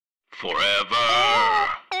Forever.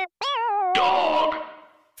 Dog.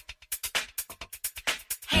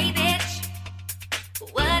 Hey bitch,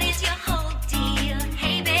 what is your whole deal?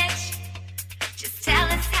 Hey bitch, just tell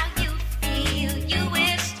us how you feel. You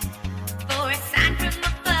wished for a sign from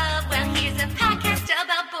above. Well, here's a podcast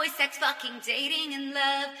about boy sex, fucking, dating, and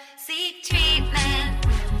love. Seek treatment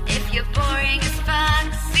if you're boring as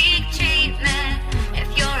fuck. Seek treatment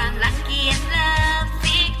if you're unlucky in love.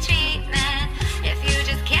 Seek treatment if you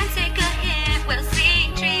just can't take a hint. Well,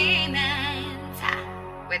 seek treatment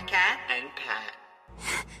with Kat And Pat.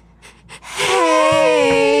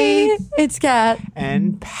 Hey, it's Kat.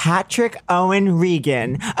 And Patrick Owen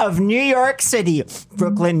Regan of New York City,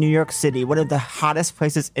 Brooklyn, New York City, one of the hottest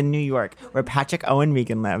places in New York where Patrick Owen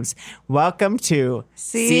Regan lives. Welcome to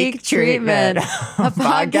Seek Treatment, a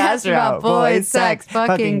podcast about boys, sex,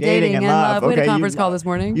 fucking, dating, and love. We had a conference call this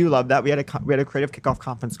morning. You love that. We had a creative kickoff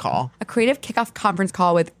conference call. A creative kickoff conference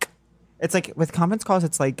call with... It's like with conference calls,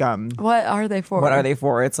 it's like What are they for? what are they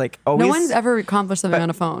for? It's like always. No one's ever accomplished something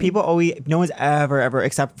on a phone. No one's ever,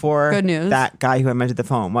 except for Good news. that guy who invented the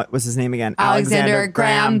phone. What was his name again? Alexander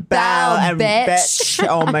Graham Bell, and bitch.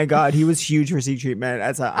 Oh my God, he was huge for Seek Treatment.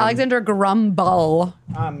 As a, Alexander Graham Bell.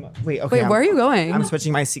 Wait, Wait, where are you going? I'm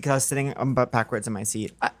switching my seat because I was sitting butt backwards in my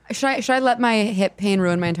seat. Should I let my hip pain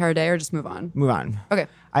ruin my entire day or just move on? Move on. Okay.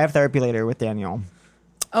 I have therapy later with Daniel.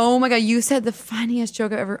 Oh my God, you said the funniest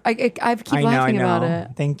joke I've ever... I keep laughing about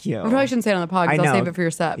it. Thank you. I probably shouldn't say it on the pod because I'll save it for your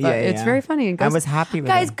set, but it's very funny. I was happy with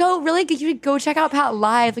guys, it. go check out Pat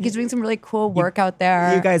live. Like, he's doing some really cool work out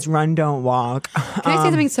there. You guys run, don't walk. Can I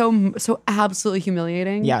say something so absolutely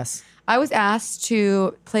humiliating? Yes. I was asked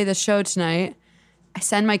to play the show tonight. I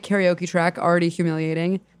send my karaoke track, already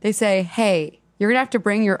humiliating. They say, hey, you're going to have to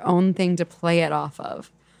bring your own thing to play it off of.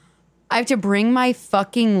 I have to bring my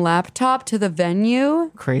fucking laptop to the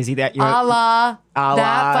venue. Crazy that you're... A la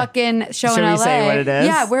that fucking show Should in we LA. say what it is?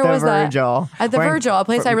 Yeah, where The was Virgil. that? At the Virgil, a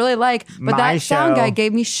place I really like. But my that sound show. guy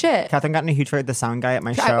gave me shit. Catherine got in a huge fight with the sound guy at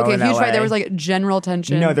my show Okay, in huge LA. fight. There was like general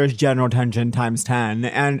tension. No, there's general tension times 10.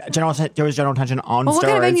 And there was general tension on Well, what steroids.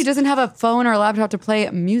 kind of venue doesn't have a phone or a laptop to play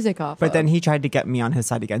music off But of? then he tried to get me on his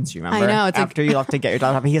side against you, remember? I know, it's like- After you left to get your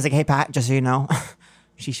laptop, he was like, hey, Pat, just so you know,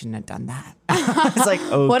 she shouldn't have done that. It's like,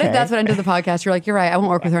 okay. What if that's what ended the podcast? You're like, you're right, I won't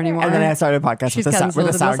work with her anymore. And then I started a podcast She's with the canceled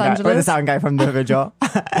in Los sound guy from the Vigil.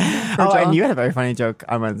 Oh, and you had a very funny joke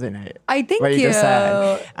on Wednesday night. I thank what you. just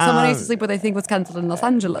said. Someone I used to sleep with, I think, was canceled in Los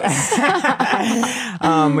Angeles.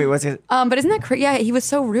 Wait, what's it? But isn't that crazy? Yeah, he was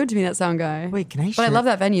so rude to me, that sound guy. Wait, can I But share? I love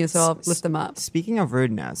that venue, so I'll lift them up. Speaking of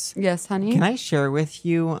rudeness, Yes, honey. can I share with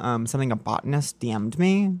you something a botanist DM'd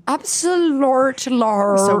me? Absolutely.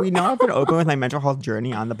 So we know I've been open with my mental health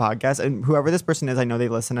journey on the podcast, and whoever this person is, I know they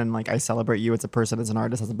listen and like I celebrate you as a person, as an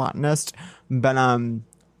artist, as a botanist. But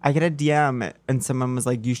I get a DM and someone was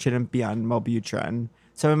like, "You shouldn't be on Wellbutrin."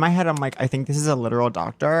 So in my head, I'm like, I think this is a literal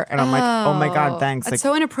doctor, and I'm like, oh my God, thanks. That's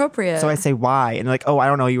Like, so inappropriate. so I say why, and they're like, oh, I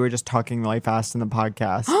don't know, you were just talking really fast in the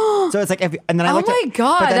podcast. So it's like, and then I Oh looked my at,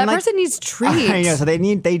 God, but then, that like, person needs treats. I know, so they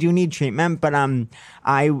do need treatment, but then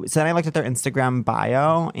I looked at their Instagram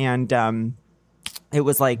bio, and it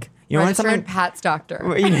was like, you know, when Registered someone Pat's doctor.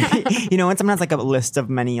 you know, when someone has like a list of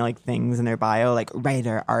many like things in their bio, like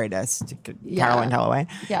writer, artist, Caroline Calloway,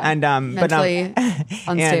 Yeah. and Mentally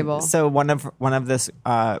unstable. And so one of this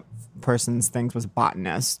person's things was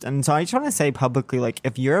botanist, and so I just want to say publicly, like,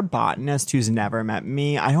 if you're a botanist who's never met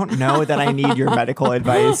me, I don't know that I need your medical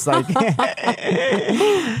advice. Like, but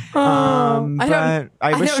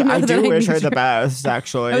I do wish her the best.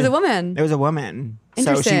 Actually, It was a woman. It was a woman.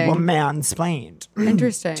 So she Interesting. mansplained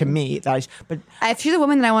Interesting. to me that but If she's a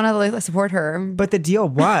woman, then I want to like, support her. but the deal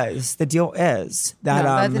is that No,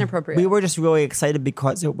 that's inappropriate. we were just really excited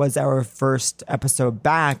because it was our first episode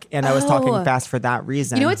back, and I was talking fast for that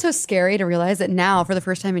reason. You know what's so scary to realize that now, for the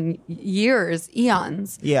first time in years,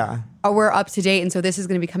 eons, Yeah. we're up to date, and so this is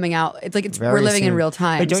going to be coming out. It's like we're Very living in soon. real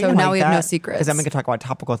time. But don't So you now like we have no that? secrets. Because then we can talk about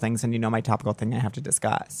topical things, and you know my topical thing I have to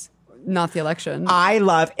discuss. Not the election. I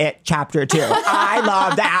love It Chapter 2. I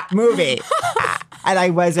love that movie. And I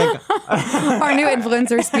was like, Our new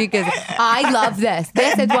influencer speak is, I love this.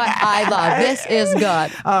 This is what I love. This is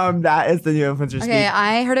good. that is the new influencer speak. Okay,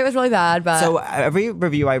 I heard it was really bad, but So every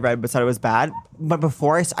review I read said it was bad, but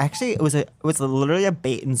before it was literally a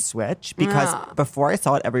bait and switch, because before I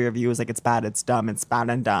saw it, every review was like, it's bad, it's dumb, it's bad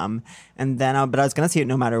and dumb, and then but I was gonna see it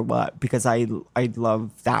no matter what because I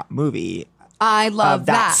love that movie. I love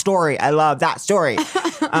that story. I love that story.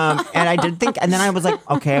 And I did think, and then I was like,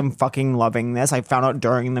 okay, I'm fucking loving this. I found out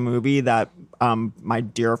during the movie that my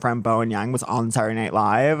dear friend Bowen Yang was on Saturday Night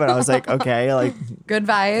Live, and I was like, okay, like Good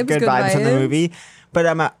vibes. good vibes in the movie.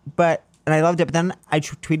 But And I loved it, but then I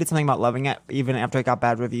tweeted something about loving it even after it got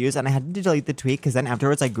bad reviews, and I had to delete the tweet because then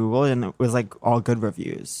afterwards I Googled and it was like all good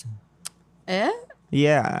reviews.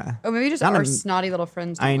 Yeah. Or maybe just Not our a- snotty little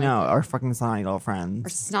friends. don't I like know, it. our fucking snotty little Our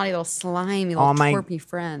friends. snotty little slimy little All my twerpy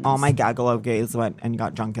friends. All my gaggle of gays went and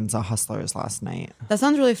got drunk and saw Hustlers last night. That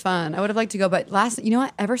sounds really fun. I would have liked to go, but you know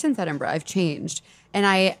what? Ever since Edinburgh, I've changed. And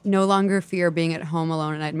I no longer fear being at home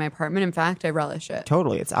alone at night in my apartment. In fact, I relish it.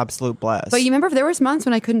 Totally, it's absolute bliss. But you remember there was months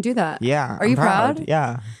when I couldn't do that. yeah, Are you I'm proud?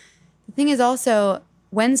 Yeah. The thing is also,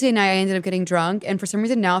 Wednesday night I ended up getting drunk. And for some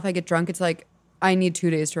reason now if I get drunk, it's like I need 2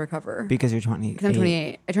 days to recover. Because you're 28. Because I'm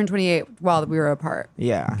 28. I turned 28 while we were apart.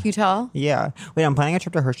 Yeah. Can you tell? Yeah. Wait, I'm planning a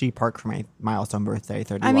trip to Hershey Park for my milestone birthday,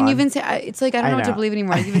 31. I mean, you've been saying, it's like, I don't know what to know. believe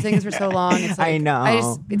anymore. You've been saying this for so long. It's like, I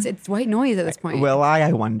know. It's white noise at this point. Will I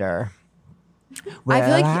wonder. I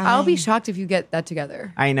feel like Will I'll be shocked if you get that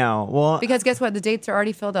together. I know. Well, Because guess what? The dates are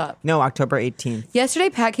already filled up. no, October 18th. Yesterday,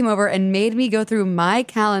 Pat came over and made me go through my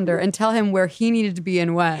calendar and tell him where he needed to be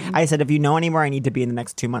and when. I said, if you know anywhere I need to be in the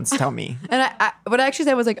next 2 months, tell me. And what I actually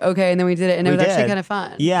said was like, okay, and then we did it, and it We was actually did. kind of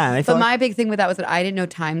fun. Yeah, and I feel but like- my big thing with that was that I didn't know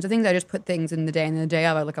times of things. I just put things in the day, and then the day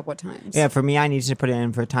of, I look up what times. Yeah, for me, I need to put it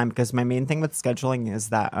in for time because my main thing with scheduling is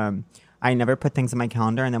that I never put things in my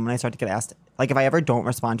calendar. And then when I start to get asked, like if I ever don't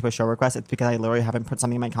respond to a show request, it's because I literally haven't put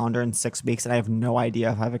something in my calendar in 6 weeks and I have no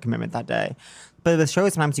idea if I have a commitment that day. But with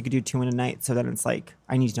shows, sometimes you could do 2 in a night. So then it's like,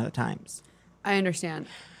 I need to know the times. I understand.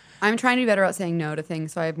 I'm trying to be better at saying no to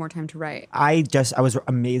things, so I have more time to write. I was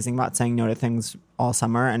amazing about saying no to things all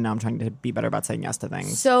summer. And now I'm trying to be better about saying yes to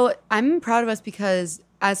things. So I'm proud of us because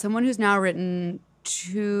as someone who's now written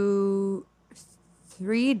 3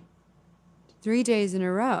 days in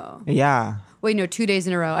a row. Yeah. Wait, no, 2 days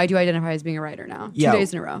in a row. I do identify as being a writer now. 2 Yeah.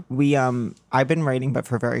 days in a row. I've been writing, but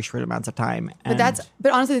for very short amounts of time.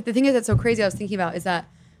 But honestly, the thing is that's so crazy I was thinking about is that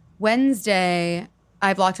Wednesday,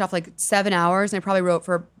 I blocked off like 7 hours and I probably wrote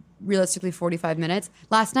for realistically 45 minutes.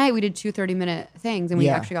 Last night, we did 2 30-minute things and we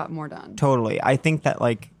Yeah. actually got more done. Totally. I think that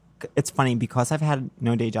like, it's funny because I've had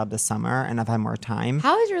no day job this summer and I've had more time.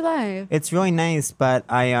 How is your life? It's really nice, but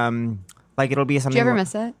I like it'll be something. Do you ever where-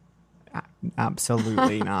 miss it?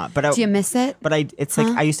 Absolutely not. But Do you miss it? But it's like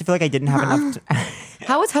I used to feel like I didn't have enough.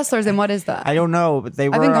 How was Hustlers and what is that? I don't know, but they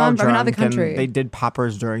were been all gone, I've been out of the drunk and country. they did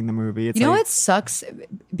poppers during the movie. It's You know like, what sucks?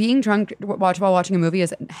 Being drunk while watching a movie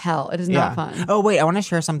is hell. It is not fun. Oh wait, I want to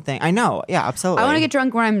share something. I know. Yeah, absolutely. I want to get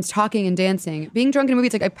drunk when I'm talking and dancing. Being drunk in a movie,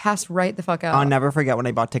 it's like I passed right the fuck out. I'll never forget when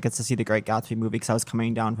I bought tickets to see The Great Gatsby movie because I was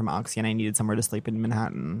coming down from Oxy and I needed somewhere to sleep in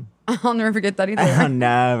Manhattan. I'll never forget that either. I'll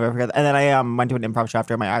never forget that. And then I went to an improv show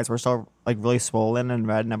after. My eyes were still like really swollen and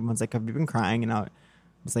red, and everyone's like, "Have you been crying?" And I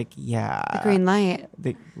was like, "Yeah." Green light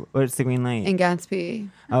What's the green light? in Gatsby.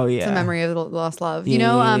 Oh yeah. It's a memory of the lost love. Yeah, You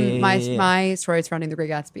know, yeah, yeah. my story surrounding The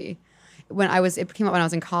Great Gatsby. It came out when I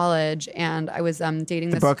was in college, and I was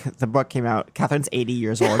dating this. The book came out. Catherine's 80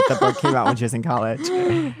 years old. The book came out when she was in college.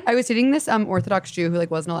 I was dating this Orthodox Jew who like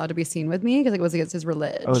wasn't allowed to be seen with me because it was against his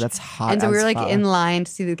religion. Oh, that's hot And so we as were like fuck. in line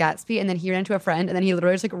to see the Gatsby, and then he ran into a friend, and then he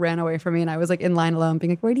literally just like ran away from me, and I was like in line alone,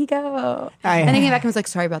 being like, "Where'd he go?" And he came back and was like,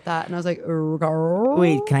 "Sorry about that," and I was like,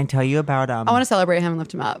 Wait, can I tell you about I want to celebrate him and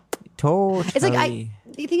lift him up. Totally. It's like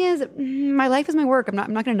the thing is, my life is my work. I'm not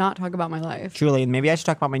going to not talk about my life. Truly, and maybe I should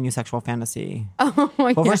talk about my new sexual fantasy. Oh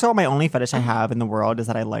my Well, god! first of all, my only fetish I have in the world is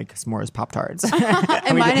that I like s'mores Pop-Tarts.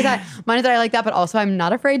 And mine is that I like that, but also I'm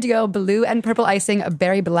not afraid to go blue and purple icing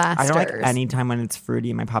berry I blasters. don't like any time when it's fruity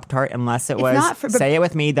in my Pop-Tart unless it It's was, not but say it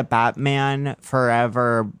with me, the Batman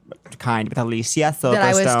Forever kind with Alicia Silverstone.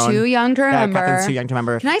 that I was too young to remember. Catherine's too young to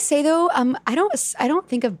remember. Can I say though, I don't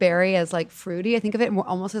think of berry as like fruity. I think of it more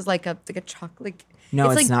almost as like a chocolate. No,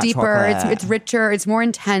 it's it's like not deeper. chocolate. It's richer. It's more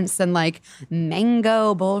intense than like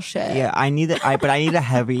mango bullshit. Yeah, I need it. But I need a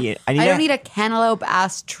heavy. I don't need a cantaloupe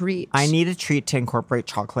ass treat. I need a treat to incorporate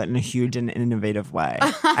chocolate in a huge and innovative way.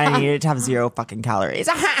 I need it to have 0 fucking calories.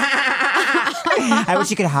 I wish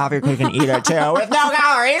you could have your cake and eat it too with no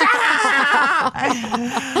calories.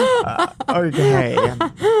 Okay.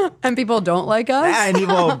 and people don't like us. And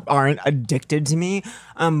people aren't addicted to me.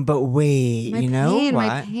 But wait, my you know pain,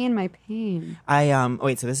 what? my pain.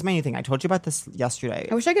 Wait, so this is my new thing. I told you about this yesterday.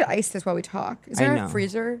 I wish I could ice this while we talk. Is I there know. a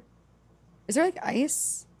freezer? Is there like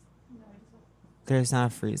ice? There's not a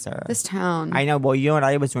freezer. This town. I know. Well, you know what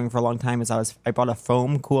I was doing for a long time is I bought a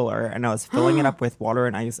foam cooler and I was filling it up with water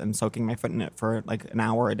and ice and soaking my foot in it for like an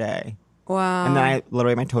hour a day. Wow. And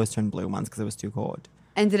then my toes turned blue once because it was too cold.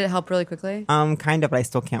 And did it help really quickly? Kind of, but I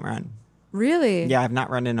still can't run. Really? Yeah, I've not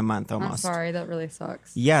run in a month I'm almost. sorry. That really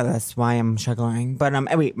sucks. Yeah, that's why I'm struggling. But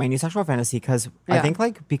wait, my new sexual fantasy because I Yeah. think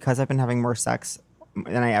like because I've been having more sex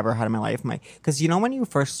than I ever had in my life. Because you know when you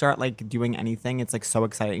first start like doing anything, it's like so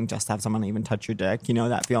exciting just to have someone even touch your dick. You know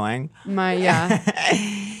that feeling?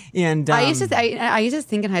 And I used to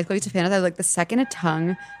think in high school, I used to fantasize like the second a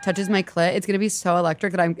tongue touches my clit, it's gonna be so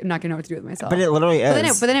electric that I'm not gonna know what to do with myself. But it literally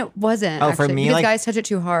is. But then it wasn't. Oh, actually, for me, because like, guys touch it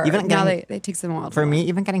too hard. even Now getting- it takes them a while. For me,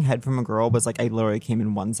 even getting head from a girl was like I literally came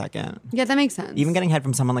in 1 second. Yeah, that makes sense. Even getting head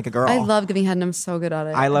from someone like a girl. I love giving head, and I'm so good at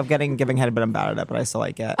it. I love giving head, but I'm bad at it. But I still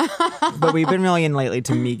like it. But we've been really in lately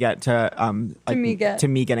to me getting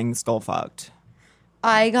skull fucked.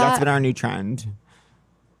 That's been our new trend.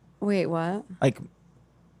 Wait, what? Like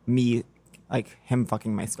me, like him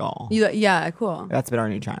fucking my skull. Yeah, cool. That's been our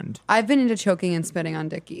new trend. I've been into choking and spitting on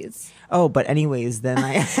dickies. Oh, but anyways, then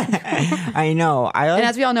I know And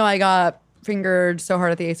as we all know, I got fingered so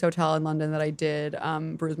hard at the Ace Hotel in London that I did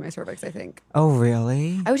bruise my cervix, I think. Oh,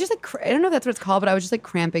 really? I was just like, I don't know if that's what it's called, but I was just like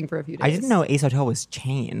cramping for a few days. I didn't know Ace Hotel was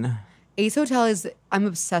chain. Ace Hotel I'm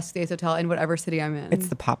obsessed with Ace Hotel in whatever city I'm in. It's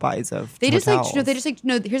the Popeyes of They just hotels. here's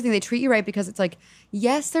the thing, they treat you right because it's like,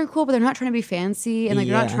 yes, they're cool, but they're not trying to be fancy and like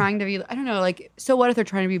they're not Yeah. trying to be, I don't know, like, so what if they're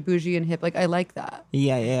trying to be bougie and hip? Like, I like that.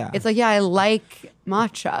 Yeah. It's like, yeah, I like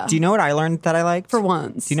matcha. Do you know what I learned that I liked? For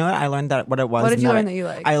once. Do you know what I learned what it was? What did and you that learn that you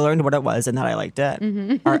liked? I learned what it was and that I liked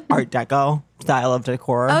it. Art Deco style of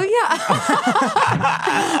decor. Oh yeah,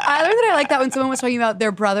 I learned that I like that when someone was talking about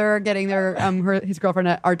their brother getting his girlfriend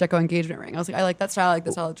an Art Deco engagement ring. I was like, I like that style. I like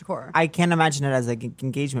the style of decor. I can't imagine it as like an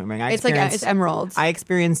engagement ring. It's emeralds. I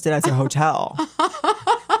experienced it as a hotel.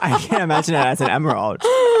 I can't imagine it as an emerald.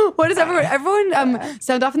 What is everyone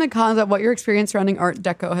sound off in the comments about what your experience surrounding Art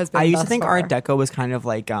Deco has been? I used to thus think far. Art Deco was kind of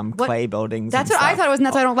like clay buildings. That's and what I stuff. thought it was, and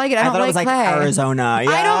that's why I don't like it. I don't thought like it was like clay. Arizona. Yeah.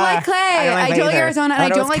 I don't like clay. I don't like either. Arizona, and I thought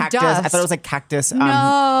it don't was like cactus. dust. I thought it was like cactus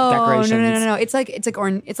No, decorations. no. It's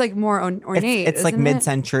like more ornate. It's like isn't it?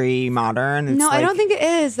 mid-century modern. It's No, I like, don't think it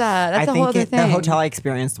is that. That's I a whole think other thing. the hotel I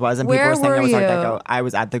experienced was, and Where people were saying it was were Art you? Deco. I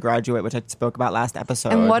was at the Graduate, which I spoke about last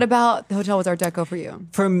episode. And what about the hotel was Art Deco for you?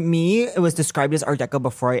 For me, it was described as Art Deco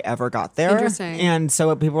before I ever got there. Interesting. And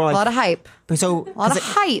so people were like, A lot of hype. So A lot of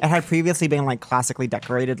 'cause hype. It had previously been like classically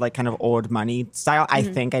decorated, like kind of old money style. I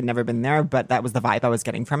think I'd never been there, but that was the vibe I was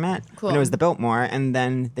getting from it. Cool. And it was the Biltmore, and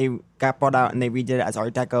then they got bought out and they redid it as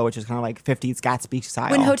Art Deco, which is kind of like 50s Gatsby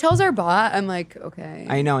style. When hotels are bought, I'm like, okay.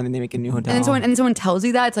 I know, and then they make a new hotel. And then someone tells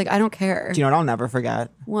you that, it's like, I don't care. Do you know what I'll never forget?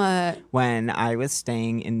 What? When I was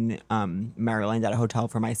staying in Maryland at a hotel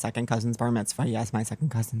for my second cousin's bar mitzvah. Yes, my second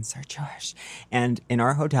cousins are Jewish. And in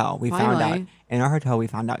our hotel, we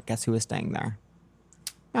found out, guess who was staying there?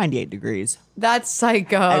 98 degrees. That's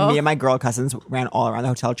psycho. And me and my girl cousins ran all around the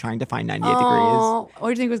hotel trying to find 98 degrees. Oh, what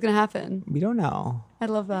do you think was going to happen? We don't know. I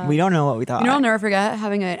love that. We don't know what we thought. You know, I'll never forget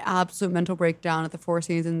having an absolute mental breakdown at the Four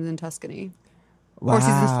Seasons in Tuscany. Wow. Four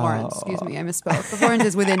Seasons Florence, excuse me, I misspoke. The Florence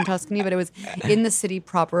is within Tuscany, but it was in the city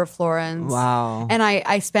proper of Florence. Wow. And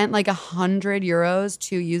I spent like €100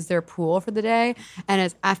 to use their pool for the day.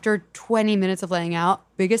 And after 20 minutes of laying out,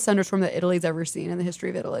 biggest thunderstorm that Italy's ever seen in the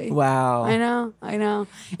history of Italy. Wow. I know.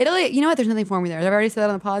 Italy, you know what? There's nothing for me there. I've already said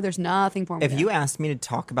that on the pod. There's nothing for me If there. you asked me to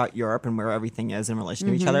talk about Europe and where everything is in relation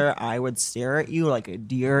to each other, I would stare at you like a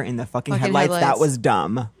deer in the fucking headlights. That was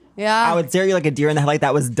dumb. Yeah. I would stare at you like a deer in the headlight.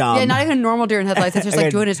 That was dumb. Yeah, not even a normal deer in headlights. It's just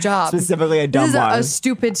like doing his job. Specifically a dumb This is one. a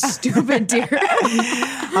stupid deer.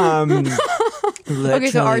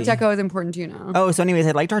 Okay, so Art Deco is important to you now. Oh, so anyways,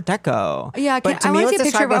 I liked Art Deco. Yeah, But to I me, want to it was see a picture.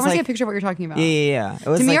 described I as want to see a like- picture of what you're talking about. Yeah. It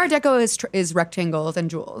was To me, like- Art Deco is rectangles and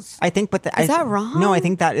jewels. I think, but Is that wrong? No, I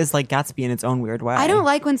think that is like Gatsby in its own weird way. I don't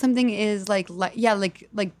like when something is like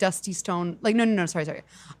dusty stone. Like no, sorry.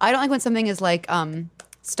 I don't like when something is like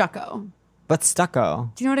stucco. But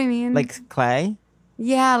stucco, Do you know what I mean? like clay.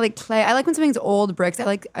 yeah, like clay. I like when something's old bricks. I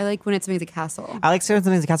like when something's a castle. I like certain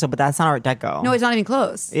things in castle, but that's not Art Deco. No, it's not even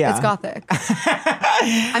close. Yeah. It's Gothic.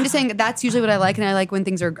 I'm just saying that's usually what I like, and I like when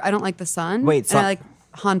things are. I don't like the sun. Wait, so- and I like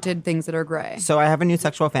haunted things that are gray. So I have a new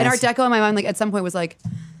sexual And Art fantasy. Deco in my mind, like at some point, was like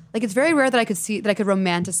it's very rare that I could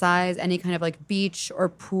romanticize any kind of like beach or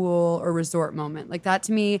pool or resort moment. Like that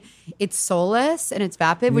to me, it's soulless and it's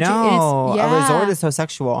vapid. Which No, it is, yeah. a resort is so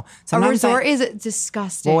sexual. A Sometimes resort is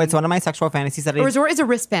disgusting. Well, it's one of my sexual fantasies that a resort is a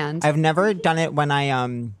wristband. I've never done it when I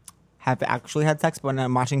have actually had sex, but when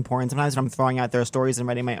I'm watching porn, sometimes when I'm throwing out their stories and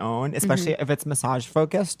writing my own, especially if it's massage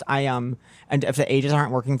focused. And if the ages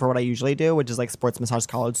aren't working for what I usually do, which is like sports massage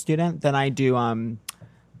college student, then I do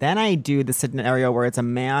the scenario where it's a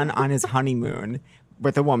man on his honeymoon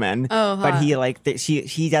with a woman. Oh, but hot. he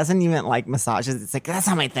he doesn't even like massages. It's like, that's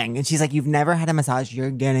not my thing. And she's like, you've never had a massage, you're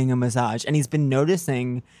getting a massage. And he's been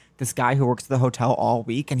noticing this guy who works at the hotel all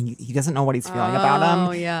week, and he doesn't know what he's feeling about him.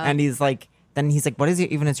 Oh, yeah. And he's like then he's like, what is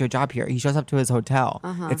it even is your job here? He shows up to his hotel.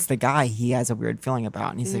 It's the guy he has a weird feeling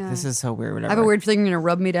about. And he's like, this is so weird. Whatever. I have a weird feeling you're going to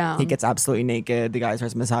rub me down. He gets absolutely naked. The guy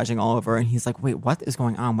starts massaging all over. And he's like, wait, what is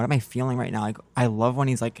going on? What am I feeling right now? Like, I love when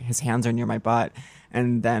he's like, his hands are near my butt.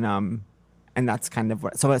 And then, and that's kind of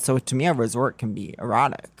what, so to me, a resort can be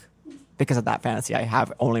erotic because of that fantasy I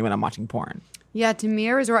have only when I'm watching porn. Yeah, to me,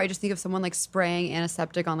 a resort, I just think of someone like spraying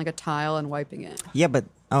antiseptic on like a tile and wiping it. Yeah, but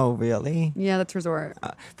oh, really? Yeah, that's resort.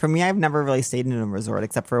 For me, I've never really stayed in a resort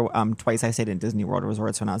except for twice I stayed in Disney World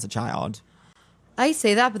resorts when I was a child. I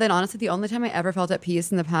say that, but then honestly, the only time I ever felt at peace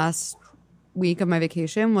in the past week of my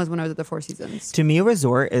vacation was when I was at the Four Seasons. To me, a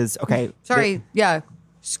resort is okay. Sorry, yeah,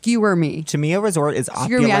 skewer me. To me, a resort is Skewer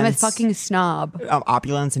opulence. me. I'm a fucking snob.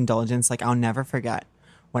 Opulence, indulgence. Like I'll never forget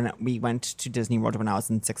when we went to Disney World when I was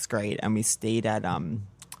in 6th grade, and we stayed at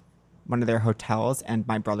one of their hotels, and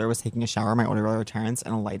my brother was taking a shower, my older brother Terrence,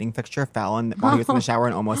 and a lighting fixture fell while he was in the shower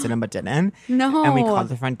and almost hit him but didn't. No. And we called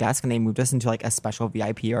the front desk and they moved us into like a special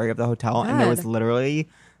VIP area of the hotel, and there was God. literally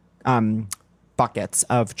buckets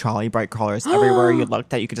of trolley bright colors everywhere you looked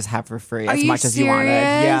that you could just have for free Are as you much as you wanted.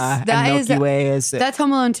 serious? Yeah, That and is- Milky Way is That's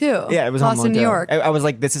Home Alone too. yeah, it was Lost Home Alone in New too. York. I was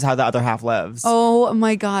like, this is how the other half lives. Oh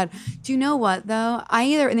my God. Do you know what though?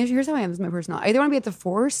 And here's how I am as my personal. I either want to be at the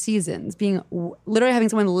Four Seasons, literally having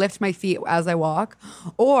someone lift my feet as I walk,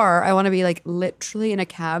 or I want to be like literally in a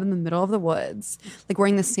cab in the middle of the woods, like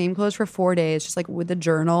wearing the same clothes for 4 days, just like with a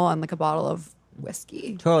journal and like a bottle of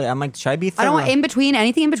whiskey. Totally. I'm like, should I be I don't want Thoreau?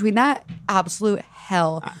 anything in between that. Absolute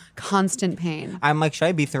hell, constant pain. I'm like, should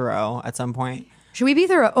I be Thoreau at some point? Should we be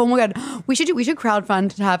Thoreau? Oh my God, we should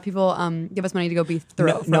crowdfund to have people give us money to go be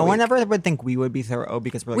Thoreau. No one ever would think we would be Thoreau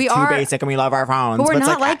because we're like We too are- basic and we love our phones. But we're it's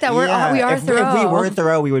not like that. We are if Thoreau. If we were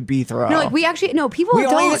Thoreau, we would be Thoreau. No, like people we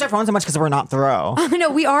don't. only use our phones so much because we're not Thoreau. No,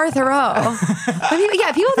 we are Thoreau.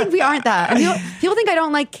 But people think we aren't that. And people think I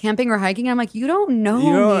don't like camping or hiking. And I'm like, you don't know me.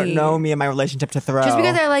 You don't know me and my relationship to Thoreau. Just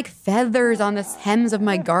because I like feathers on the hems of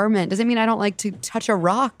my garment doesn't mean I don't like to touch a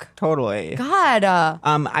rock. Totally. God,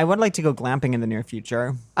 I would like to go glamping in the near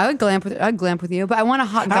future. I'd glamp with you, but I want a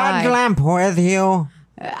hot guy. I'd glamp with you.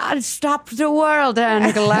 I'd stop the world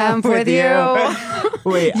and glamp with you.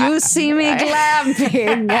 Wait, You see me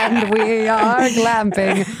glamping, and we are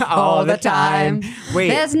glamping all the time. Wait.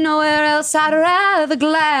 There's nowhere else I'd rather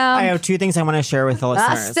glam. I have two things I want to share with the I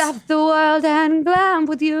listeners. stop the world and glamp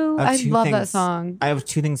with you. have I two love that things- song. I have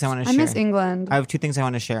two things I want to I share. miss England. I have two things I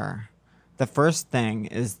want to share. The first thing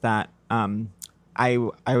is that I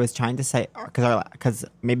was trying to say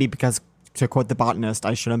because to quote the botanist,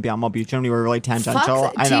 I shouldn't be on Mobutu. We were really tangential.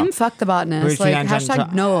 Fuck, team fuck the botanist. We were Like, tangential.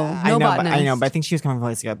 hashtag no botanist. I know, but I think she was coming from a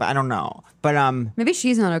place good. But I don't know. But Maybe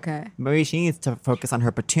she's not okay. maybe she needs to focus on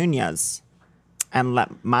her petunias. And let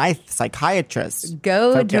my psychiatrist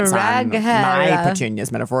Go focus drag on her. my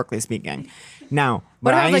petunias, metaphorically speaking. Now,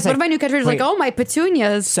 What I if used what to- if my new catchphrase is like, wait. oh, my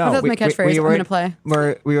petunias? So What if that's my catchphrase? I'm going to play.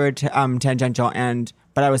 We were tangential,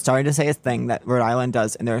 but I was starting to say a thing that Rhode Island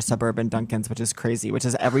does in their suburban Dunkins, which is crazy. Which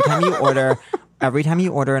is every time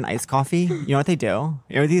you order an iced coffee, you know what they do?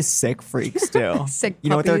 You know what these sick freaks do? Sick You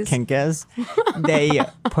know what their puppies. kink is? They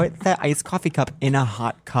put the iced coffee cup in a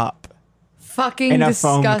hot cup, Fucking in a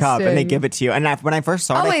disgusting. foam cup, and they give it to you. And when I first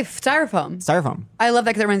saw Oh, it, wait, styrofoam. styrofoam. I love that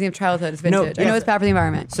because it reminds me of childhood. It's No, vintage. I know yes. it's bad for the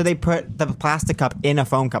environment. So they put the plastic cup in a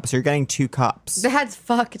foam cup, so you're getting two cups. That's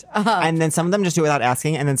fucked up. And then some of them just do it without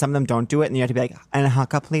asking, and then some of them don't do it, and you have to be like, and a hot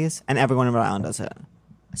cup, please. And everyone in Rhode Island does it.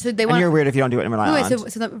 So they And want. you're weird if you don't do it in Rhode Wait, Island.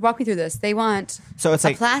 so walk me through this. They want So it's a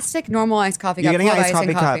like plastic normal iced coffee you're cup getting full an of iced ice coffee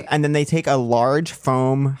and cup, coffee. and then they take a large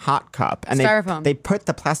foam hot cup, and Styrofoam. they put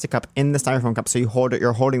the plastic cup in the styrofoam cup, so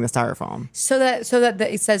you're holding the styrofoam. so that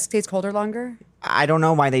it stays colder longer. I don't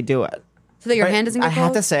know why they do it. So that your But hand doesn't get I cold.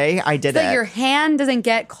 have to say, I did so that it. your hand doesn't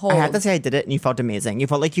get cold. I have to say, I did it, and you felt amazing. You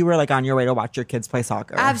felt like you were like on your way to watch your kids play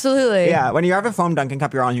soccer. Absolutely. Yeah, when you have a foam Dunkin'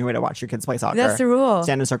 cup, you're on your way to watch your kids play soccer. That's the rule.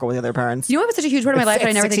 Stand in a circle with the other parents. You know what was such a huge part of my life that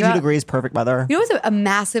I never think 62 about? degrees, perfect weather. You know what's a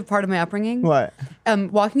massive part of my upbringing? What?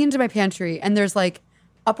 Walking into my pantry and there's like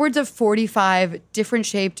upwards of 45 different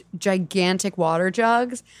shaped gigantic water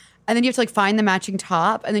jugs. And then you have to like find the matching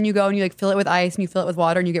top, and then you go and you like fill it with ice and you fill it with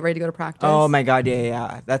water and you get ready to go to practice. Oh my god,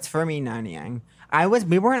 yeah. That's for me nannying.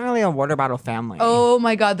 We weren't really a water bottle family. Oh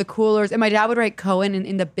my God, the coolers. And my dad would write Cohen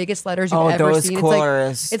in the biggest letters you've Oh, ever those seen.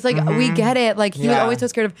 coolers. It's like we get it. Like he was Yeah. always so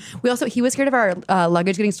scared of, he was scared of our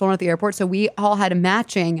luggage getting stolen at the airport. So we all had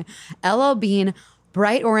matching LL Bean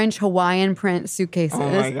bright orange Hawaiian print suitcases. Oh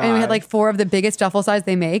my And we had God. like 4 of the biggest duffel size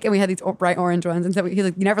they make. And we had these bright orange ones. And so he's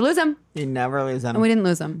like, you never lose them. You never lose them. And we didn't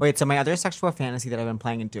lose them. Wait, so my other sexual fantasy that I've been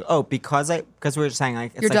playing into. Oh, because we were just saying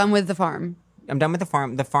like it's You're like, done with the farm. I'm done with the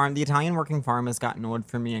farm. The Italian working farm has gotten old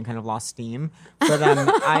for me and kind of lost steam. But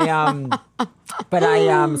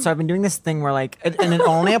so I've been doing this thing where like, and it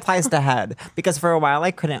only applies to head because for a while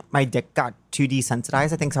my dick got too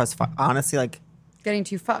desensitized. I think so. I was honestly like Getting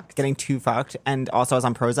too fucked. And also I was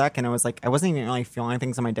on Prozac and I was like, I wasn't even really feeling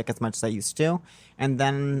things on my dick as much as I used to. And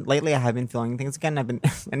then lately I have been feeling things again. I've been,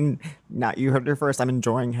 and not you heard it first, I'm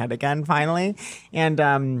enjoying head again finally.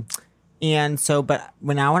 And so, but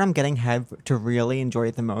when I'm getting head to really enjoy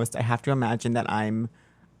it the most, I have to imagine that I'm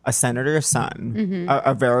a senator's son,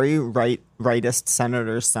 a very rightist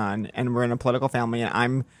senator's son. And we're in a political family and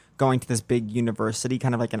I'm going to this big university,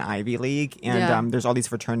 kind of like an Ivy League, and there's all these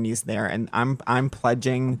fraternities there, and I'm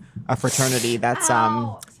pledging a fraternity that's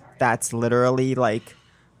that's literally like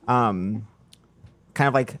kind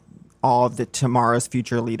of like all of the tomorrow's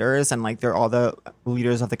future leaders, and like they're all the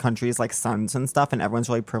leaders of the country's like sons and stuff, and everyone's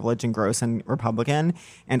really privileged and gross and Republican,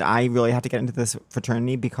 and I really have to get into this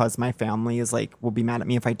fraternity because my family is like will be mad at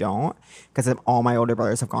me if I don't, because all my older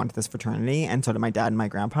brothers have gone to this fraternity, and so did my dad and my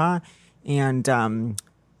grandpa, and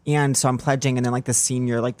so I'm pledging, and then like the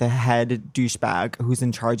senior, like the head douchebag who's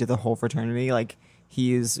in charge of the whole fraternity, like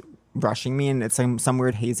he's rushing me, and it's some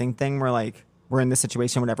weird hazing thing where like we're in this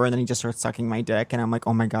situation, whatever, and then he just starts sucking my dick, and I'm like,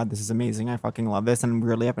 oh my God, this is amazing. I fucking love this. And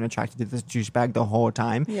weirdly, I've been attracted to this douchebag the whole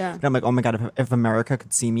time. Yeah. And I'm like, oh my God, if America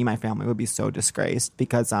could see me, my family would be so disgraced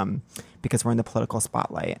because we're in the political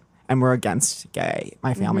spotlight. And we're against gay.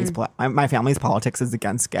 My family's my family's politics is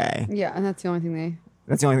against gay. Yeah, and that's the only thing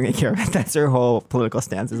they care about. That's their whole political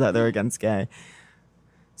stance, is that they're against gay.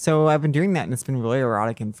 So I've been doing that, and it's been really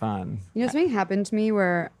erotic and fun. You know, something happened to me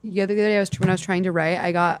where the other day when I was trying to write,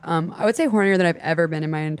 I got, I would say hornier than I've ever been in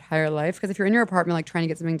my entire life. Because if you're in your apartment, like trying to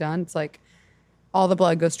get something done, it's like all the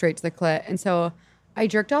blood goes straight to the clit. And so I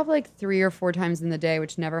jerked off like 3 or 4 times in the day,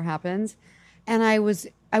 which never happens. And I was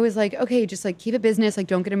like, okay, just like keep it business. Like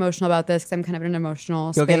don't get emotional about this because I'm kind of in an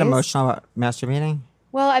emotional space. You'll get emotional about masturbating?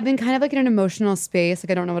 Well, I've been kind of like in an emotional space. Like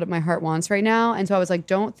I don't know what my heart wants right now. And so I was like,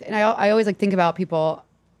 and I always like think about people.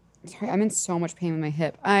 Sorry, I'm in so much pain with my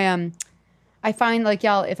hip. I find like,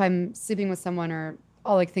 if I'm sleeping with someone or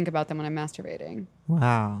I'll like think about them when I'm masturbating.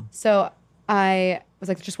 Wow. So I was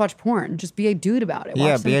like, just watch porn. Just be a dude about it.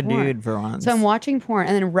 Yeah, be a dude for once. So I'm watching porn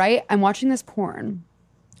and then I'm watching this porn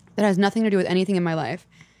that has nothing to do with anything in my life.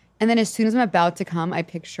 And then as soon as I'm about to come, I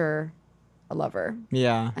picture a lover.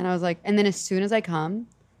 Yeah. And I was like, and then as soon as I come,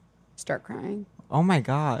 start crying. Oh my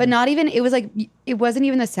God. But not even, it was like, it wasn't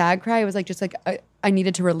even the sad cry. It was like, just like, I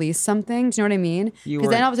needed to release something. Do you know what I mean? Because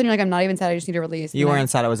then all of a sudden you're like, I'm not even sad. I just need to release. You weren't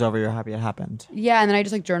sad it was over. You're happy it happened. Yeah. And then I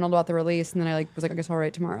just like journaled about the release. And then I like was like, I guess I'll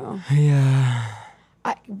write tomorrow. Yeah.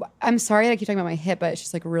 I'm sorry that I keep talking about my hip, but it's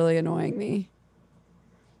just like really annoying me.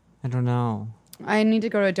 I don't know. I need to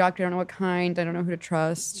go to a doctor. I don't know what kind. I don't know who to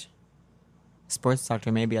trust. Sports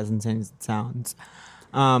doctor, maybe, as insane as it sounds.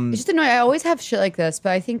 It's just annoying. I always have shit like this,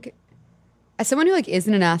 but I think as someone who like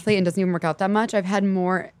isn't an athlete and doesn't even work out that much, I've had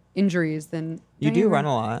more injuries than you do run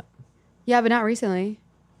a lot. Yeah, but not recently.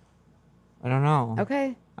 I don't know.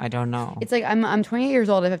 Okay. I don't know. It's like I'm 28 years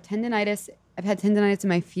old. I have tendonitis. I've had tendonitis in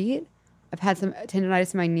my feet. I've had some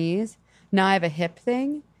tendonitis in my knees. Now I have a hip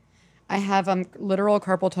thing. I have literal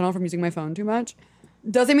carpal tunnel from using my phone too much.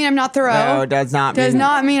 Doesn't mean I'm not Thoreau. No, does not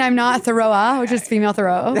mean I'm not Thoreau, which is female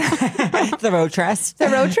Thoreau. Thoreau-tress.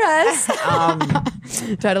 Thoreau-tress.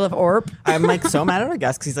 Title of ORP. I'm like so mad at our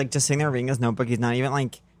guest because he's like just sitting there reading his notebook. He's not even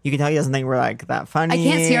like, you can tell he doesn't think we're like that funny. I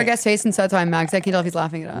can't see our guest's face, and so that's why I'm mad because I can't tell if he's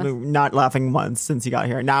laughing at us. Not laughing once since he got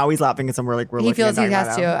here. Now he's laughing at somewhere like we're looking at. He feels he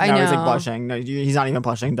has to. I know. Now he's like blushing. No, he's not even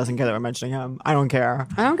blushing. Doesn't care that we're mentioning him. I don't care.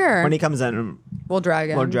 When he comes in, we'll drag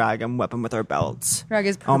him. Whip him with our belts. Drag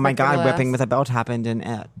his oh my God, whipping ass. with a belt happened in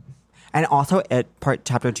It. And also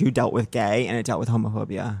chapter 2 dealt with gay and it dealt with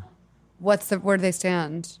homophobia. Where do they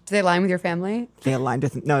stand? Do they align with your family? They aligned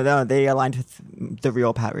with they aligned with the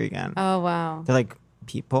real Pat Regan. Oh wow. They're like,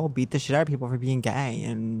 people beat the shit out of people for being gay,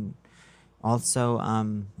 and also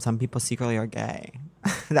some people secretly are gay.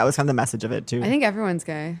 That was kind of the message of it too. I think everyone's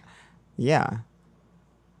gay. Yeah.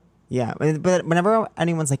 But whenever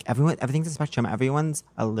anyone's like, everything's a spectrum, everyone's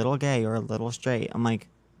a little gay or a little straight, I'm like,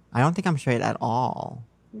 I don't think I'm straight at all.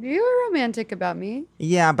 You were romantic about me.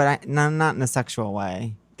 Yeah, but not in a sexual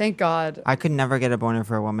way. Thank God. I could never get a boner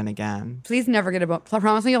for a woman again. Please never get a boner.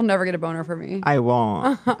 Promise me you'll never get a boner for me. I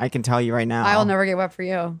won't. I can tell you right now. I will never get wet for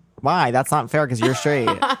you. Why? That's not fair because you're straight.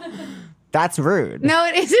 That's rude. No,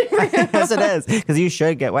 it isn't rude. Yes, it is. Because you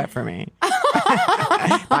should get wet for me.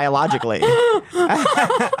 biologically,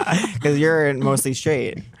 because you're mostly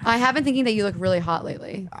straight. I have been thinking that you look really hot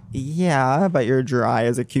lately. Yeah, but you're dry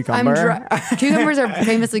as a cucumber. I'm dry. Cucumbers are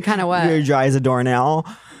famously kind of wet. You're dry as a doornail.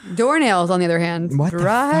 Doornails, on the other hand, What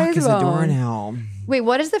dry the fuck as is a bone. doornail? Wait,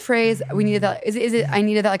 what is the phrase? We needed that. Is it? I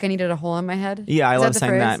needed that. Like I needed a hole in my head. Yeah, I Is love the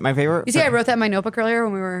saying phrase? that. My favorite. You see, I wrote that in my notebook earlier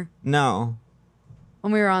when we were No.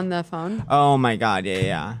 on the phone. Oh my god.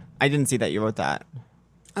 Yeah. I didn't see that you wrote that.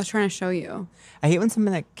 I was trying to show you. I hate when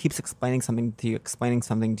someone that keeps explaining something to you,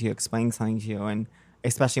 and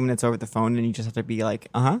especially when it's over the phone, and you just have to be like,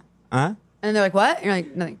 And they're like, "What?" And you're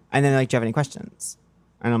like, "Nothing." and then like, do you have any questions?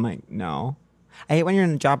 And I'm like, no. I hate when you're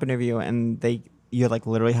in a job interview and you like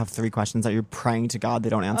literally have 3 questions that you're praying to God they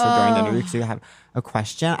don't answer during the interview because you have a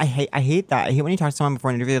question. I hate that. I hate when you talk to someone before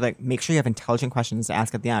an interview, like make sure you have intelligent questions to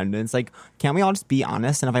ask at the end. And it's like, can't we all just be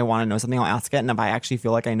honest? And if I want to know something, I'll ask it. And if I actually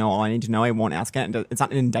feel like I know all I need to know, I won't ask it. And it's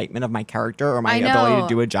not an indictment of my character or my I ability know. to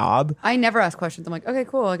do a job. I never ask questions. I'm like, okay,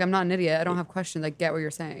 cool. Like I'm not an idiot. I don't have questions. I get what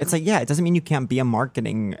you're saying. It's like, yeah, it doesn't mean you can't be a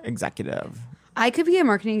marketing executive. I could be a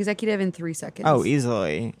marketing executive in 3 seconds. Oh,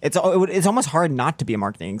 easily. It's almost hard not to be a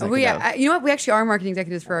marketing executive. You know what? We actually are marketing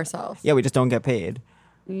executives for ourselves. Yeah, we just don't get paid.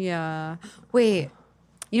 Yeah. Wait.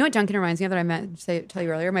 You know what Duncan reminds me of that I meant to tell you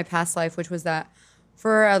earlier? My past life, which was that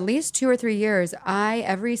for at least 2 or 3 years, I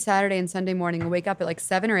every Saturday and Sunday morning would wake up at like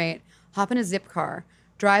 7 or 8, hop in a zip car,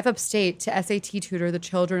 drive upstate to SAT tutor the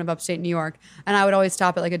children of upstate New York, and I would always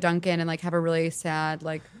stop at like a Dunkin' and like have a really sad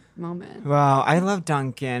like moment. Well, I love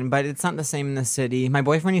Dunkin', but it's not the same in the city. My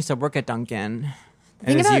boyfriend used to work at Dunkin'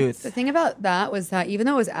 in his youth. The thing about that was that even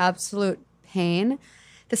though it was absolute pain,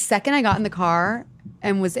 the second I got in the car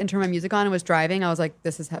and was entering my music on and was driving, I was like,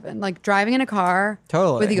 this is heaven. Like driving in a car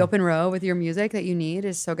Totally. with the open row with your music that you need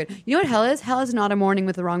is so good. You know what hell is? Hell is not a morning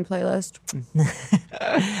with the wrong playlist.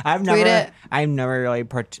 I've Tweet never it. really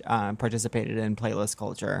participated in playlist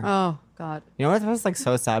culture. Oh, God. You know what was like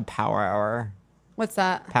so sad? Power Hour. What's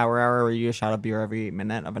that? Power Hour, where you get a shot of beer every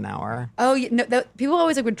minute of an hour. Oh, no, people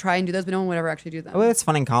always like would try and do those, but no one would ever actually do them. Well, it's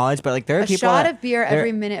fun in college, but like there are A people. shot that- of beer there-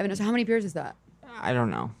 every minute of an hour. So how many beers is that? I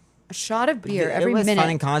don't know. A shot of beer every it was minute.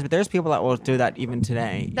 fun in college, but there's people that will do that even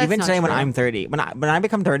today. That's even not today, when true. I'm 30, when I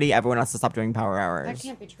become 30, everyone has to stop doing power hours. That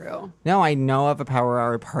can't be true. No, I know of a power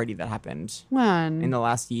hour party that happened When? in the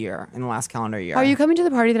last calendar year. Are you coming to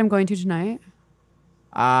the party that I'm going to tonight?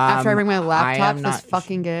 After I bring my laptop to this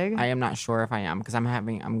fucking gig? I am not sure if I am because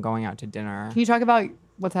I'm going out to dinner. Can you talk about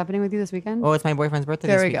what's happening with you this weekend? Oh, it's my boyfriend's birthday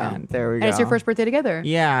There this we go. weekend. There we go. And it's your first birthday together.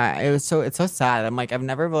 Yeah, it's so sad. I'm like, I've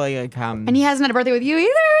never really like And he hasn't had a birthday with you either.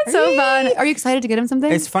 It's so fun. Are you excited to get him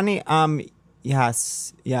something? It's funny.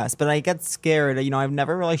 Yes, but I get scared. You know, I've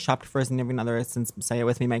never really shopped for a significant other since, say,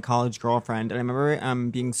 with me, my college girlfriend. And I remember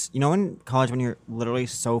being, you know, in college when you're literally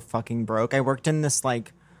so fucking broke. I worked in this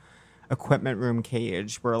like equipment room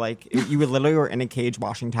cage where like you literally were in a cage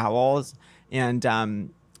washing towels, and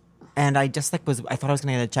I just like I thought I was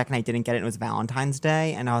gonna get a check and I didn't get it. And it was Valentine's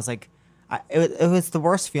Day, and I was like, it was the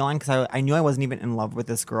worst feeling because I knew I wasn't even in love with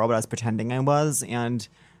this girl, but I was pretending I was, and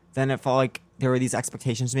then it felt like there were these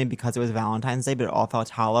expectations to me because it was Valentine's Day, but it all felt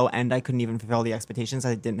hollow, and I couldn't even fulfill the expectations.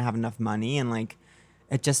 I didn't have enough money, and like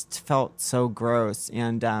it just felt so gross.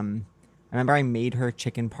 And I remember I made her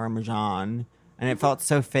chicken parmesan. And it felt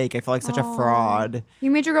so fake. I felt like such a fraud. You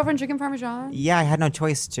made your girlfriend chicken parmesan? Yeah, I had no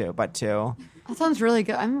choice but to. That sounds really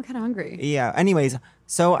good. I'm kind of hungry. Yeah. Anyways,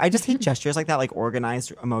 so I just hate gestures like that, like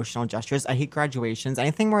organized emotional gestures. I hate graduations.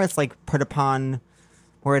 Anything where it's like put upon,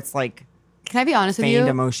 where it's like Can I be honest with feigned you?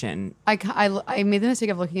 emotion. I made the mistake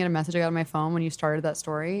of looking at a message I got on my phone when you started that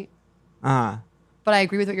story. But I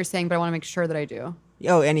agree with what you're saying, but I want to make sure that I do.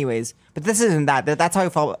 Oh, anyways. But this isn't that. That's how I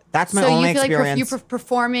felt. That's my So only you feel experience. like you're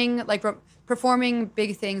performing performing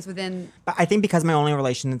big things within. But I think because my only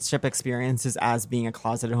relationship experience is as being a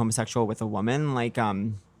closeted homosexual with a woman, like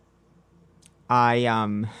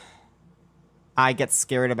I get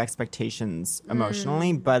scared of expectations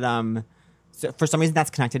emotionally, but so for some reason that's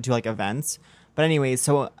connected to like events. But anyways,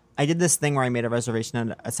 so I did this thing where I made a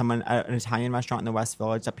reservation at an Italian restaurant in the West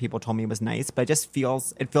Village that people told me was nice, but it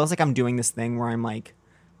feels like I'm doing this thing where I'm like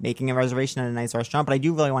making a reservation at a nice restaurant, but I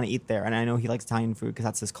do really want to eat there, and I know he likes Italian food because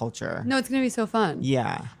that's his culture. No, it's gonna be so fun.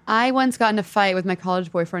 Yeah. I once got in a fight with my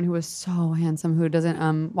college boyfriend who was so handsome, who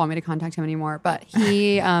doesn't want me to contact him anymore. But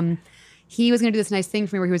he he was gonna do this nice thing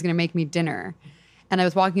for me where he was gonna make me dinner, and I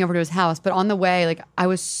was walking over to his house. But on the way, like I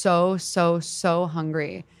was so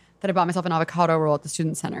hungry that I bought myself an avocado roll at the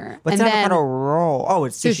student center. What's and an avocado roll? Oh,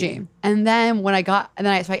 it's sushi. And then when I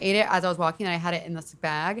ate it as I was walking, and I had it in this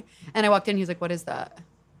bag, and I walked in. He was like, "What is that?"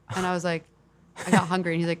 And I was like, I got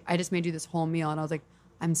hungry. And he's like, I just made you this whole meal. And I was like,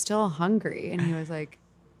 I'm still hungry. And he was like,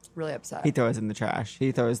 really upset. He throws in the trash.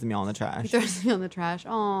 He throws the meal in the trash. He throws me in the trash.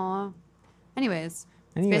 Aw. Anyways,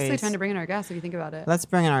 it's basically time to bring in our guest if you think about it. Let's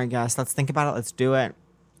bring in our guest. Let's think about it. Let's do it.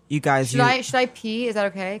 You guys. Should I pee? Is that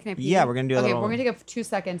okay? Can I pee? Yeah, we're going to do a Okay, little. we're going to take 2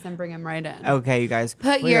 seconds and bring him right in. Okay, you guys.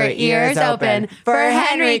 Put your ears open for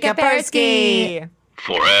Henry Kapersky.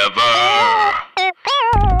 Forever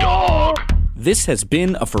Dog. This has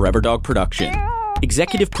been a Forever Dog production.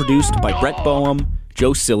 Executive produced by Brett Boehm,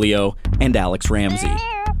 Joe Cilio, and Alex Ramsey.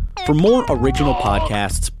 For more original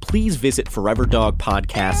podcasts, please visit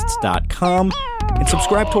foreverdogpodcasts.com and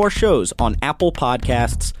subscribe to our shows on Apple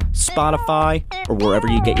Podcasts, Spotify, or wherever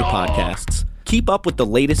you get your podcasts. Keep up with the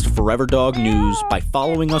latest Forever Dog news by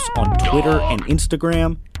following us on Twitter and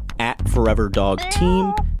Instagram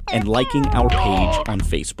 @ForeverDogTeam and liking our page on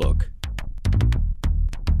Facebook.